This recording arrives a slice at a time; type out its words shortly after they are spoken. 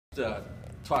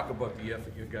Talk about the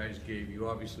effort you guys gave. You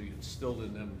obviously instilled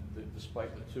in them that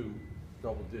despite the two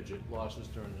double-digit losses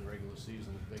during the regular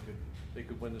season, they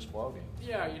could win this ballgame.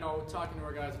 Yeah, you know, talking to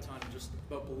our guys a ton, just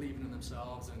about believing in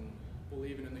themselves and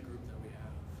believing in the group that we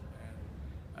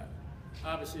have. And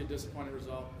obviously, a disappointing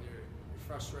result. You're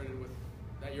frustrated with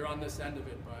that you're on this end of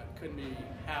it, but couldn't be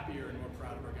happier and more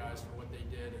proud of our guys for what they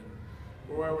did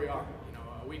and where we are. You know,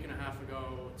 a week and a half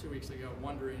ago, 2 weeks ago,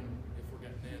 wondering if we're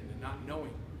getting in and not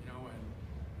knowing.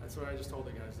 That's what I just told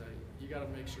the guys, that you got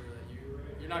to make sure that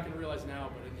you're not going to realize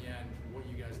now, but in the end, what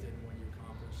you guys did and what you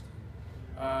accomplished.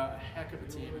 A heck of a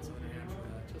team in Southern New Hampshire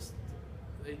that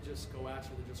they just go at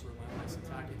you, they're just relentless,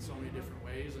 attacking so many different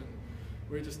ways, and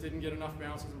we just didn't get enough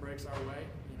bounces and breaks our way,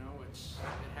 you know, which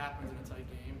it happens in a tight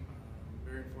game.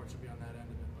 Very unfortunate to be on that end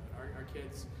of it, but our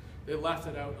kids, they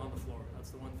left it out on the floor.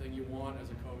 That's the one thing you want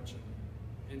as a coach and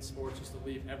in sports, just to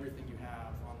leave everything you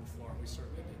have on the floor, and we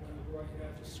certainly did that. You know,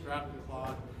 just scrap and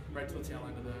claw right to the tail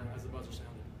end of as the buzzer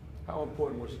sounded. How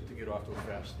important was it to get off to a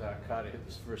fast start? Carter hit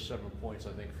his first 7 points,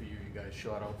 I think, for you. You guys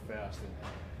shot out fast, and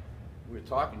we were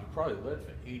talking, you probably led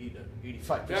for 80 to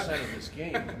 85% of this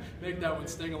game. Make that one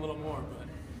sting a little more, but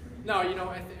no, you know,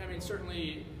 I mean,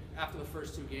 certainly after the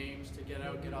first 2 games, to get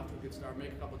out, get off to a good start,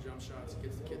 make a couple jump shots,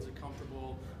 gets the kids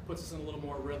comfortable, puts us in a little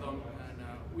more rhythm,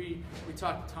 and we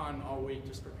talked a ton all week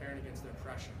just preparing against their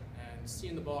pressure, and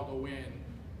seeing the ball go in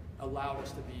allowed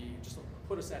us to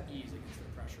put us at ease against their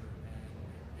pressure,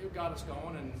 and it got us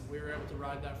going, and we were able to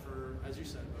ride that for, as you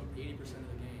said, about 80% of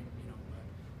the game, you know,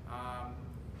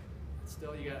 but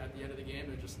still, you got at the end of the game,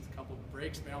 there's just a couple of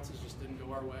breaks, bounces just didn't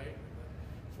go our way,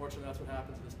 but fortunately that's what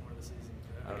happens at this point of the season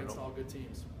against all good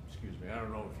teams. Excuse me, I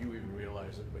don't know if you even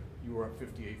realize it, but you were up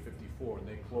 58-54 and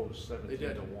they closed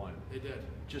 17-1. They did.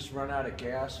 Just run out of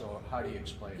gas, or how do you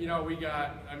explain it? You know, we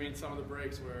got, I mean, some of the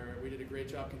breaks where we did a great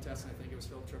job contesting. I think it was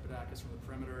Phil Tripadakis from the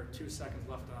perimeter. 2 seconds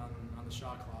left on the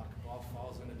shot clock. Ball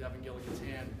falls into Devin Gilligan's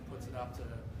hand, puts it up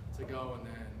to go, and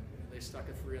then they stuck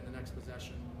a 3 on the next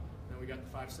possession. Then we got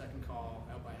the 5-second call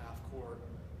out by half court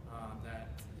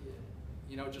that,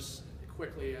 you know, just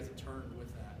quickly as it turned with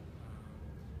that.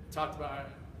 Talked about,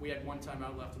 we had 1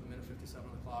 timeout left with a minute 57 on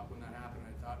the clock when that happened.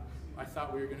 I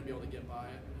thought we were going to be able to get by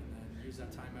it and then use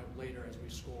that timeout later as we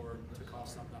scored to call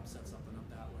something up, set something up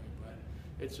that way. But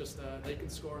it's just they can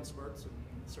score in spurts, and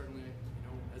certainly, you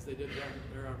know, as they did then,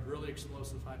 they're a really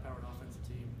explosive, high-powered offensive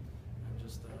team, and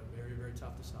just very, very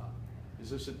tough to stop.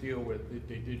 Is this a deal where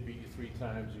they did beat you 3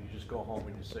 times and you just go home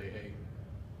and you say, hey,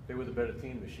 they were the better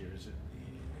team this year? Is it?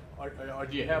 Or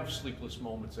do you have sleepless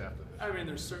moments after this? I mean,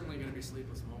 there's certainly going to be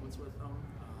sleepless moments with them.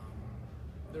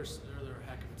 They're a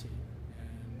heck of a team,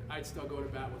 and I'd still go to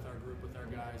bat with our group, with our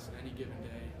guys, any given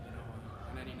day, you know,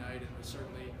 on any night, and we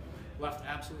certainly left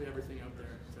absolutely everything out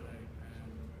there today. And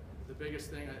the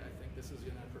biggest thing, I think this is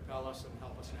going to propel us and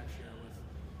help us next year.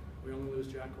 We only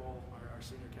lose Jack Cole, our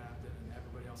senior captain, and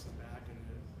everybody else is back, and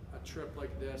a trip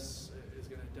like this is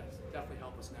going to definitely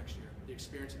help us next year. The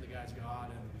experience that the guys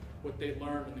got and what they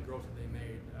learned and the growth that they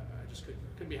made. I just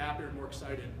couldn't be happier and more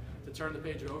excited to turn the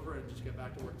page over and just get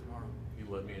back to work tomorrow. You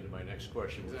led me into my next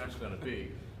question, which Exactly. is going to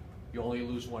be, you only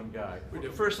lose 1 guy. We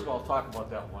do. First of all, talk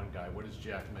about that 1 guy. What has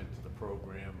Jack meant to the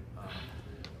program?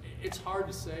 It's hard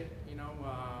to say, you know,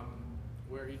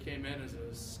 where he came in as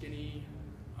a skinny,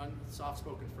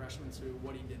 soft-spoken freshman to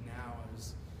what he did now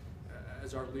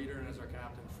as our leader and as our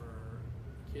captain, for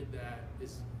a kid that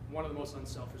is one of the most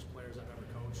unselfish players I've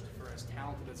ever coached. For as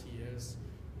talented as he is,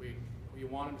 we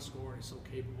want him to score, and he's so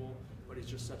capable, but he's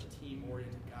just such a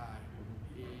team-oriented guy.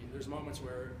 There's moments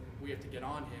where we have to get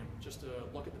on him just to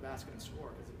look at the basket and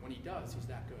score, because when he does, he's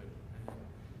that good.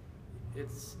 And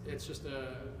it's just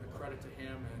a credit to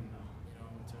him and, you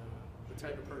know, to the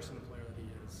type of person and player that he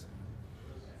is.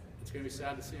 It's going to be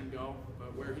sad to see him go,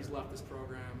 but where he's left this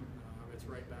program, it's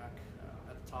right back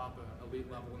at the top, elite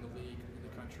level in the league, in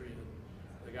the country. And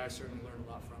the guys certainly learned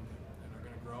a lot from him and are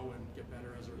going to grow and get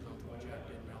better as a result of what Jack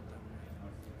did and helped them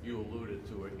with. You alluded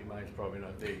to it, your mind's probably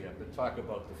not there yet, but talk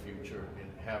about the future and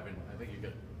having, I think you've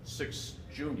got 6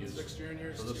 juniors. 6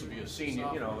 juniors. So this will be a senior,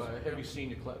 you know, a heavy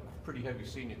senior class, pretty heavy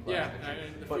senior class. Yeah,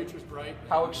 and the future's bright.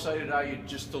 How excited are you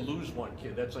just to lose 1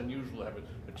 kid? That's unusual to have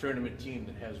a tournament team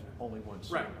that has only 1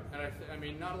 senior. Right, and I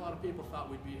mean, not a lot of people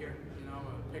thought we'd be here. You know,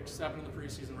 picked 7 in the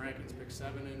preseason rankings, picked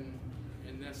 7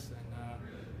 in this, and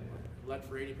led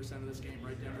for 80% of this game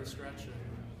right down to the stretch. And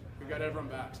we got everyone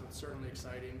back, so it's certainly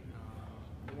exciting.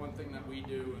 The one thing that we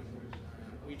do, and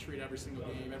we treat every single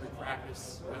game, every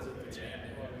practice as a team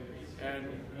day. And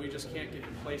we just can't get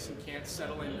complacent, can't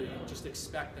settle in and just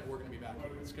expect that we're going to be back.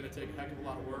 It's going to take a heck of a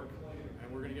lot of work,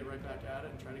 and we're going to get right back at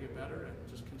it and try to get better and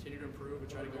just continue to improve and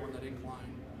try to go on that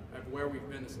incline of where we've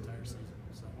been this entire season.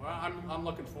 So I'm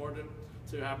looking forward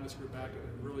to having this group back.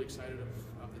 I'm really excited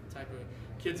of the type of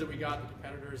kids that we got, the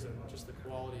competitors, and just the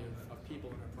quality of people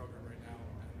in our program right now.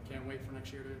 And can't wait for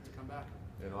next year to come back.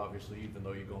 And obviously, even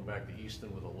though you're going back to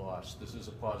Easton with a loss, this is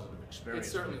a positive experience.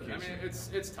 It's certainly. For the kids.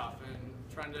 It's tough, and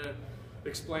trying to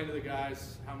explain to the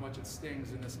guys how much it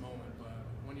stings in this moment. But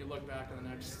when you look back in the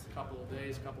next couple of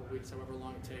days, couple of weeks, however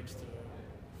long it takes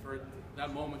for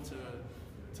that moment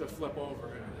to flip over,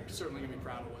 they're certainly gonna be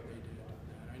proud of what they did.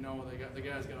 And I know the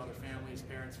guys got other families,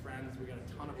 parents, friends. We got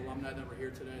a ton of alumni that were here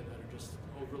today that are just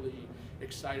overly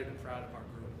excited and proud of our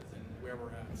group and where we're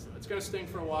at. So it's gonna sting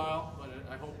for a while, but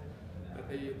I hope that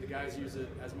the guys use it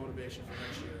as motivation for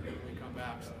next year when we come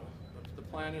back. So the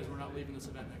plan is we're not leaving this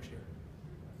event next year.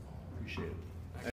 Appreciate it.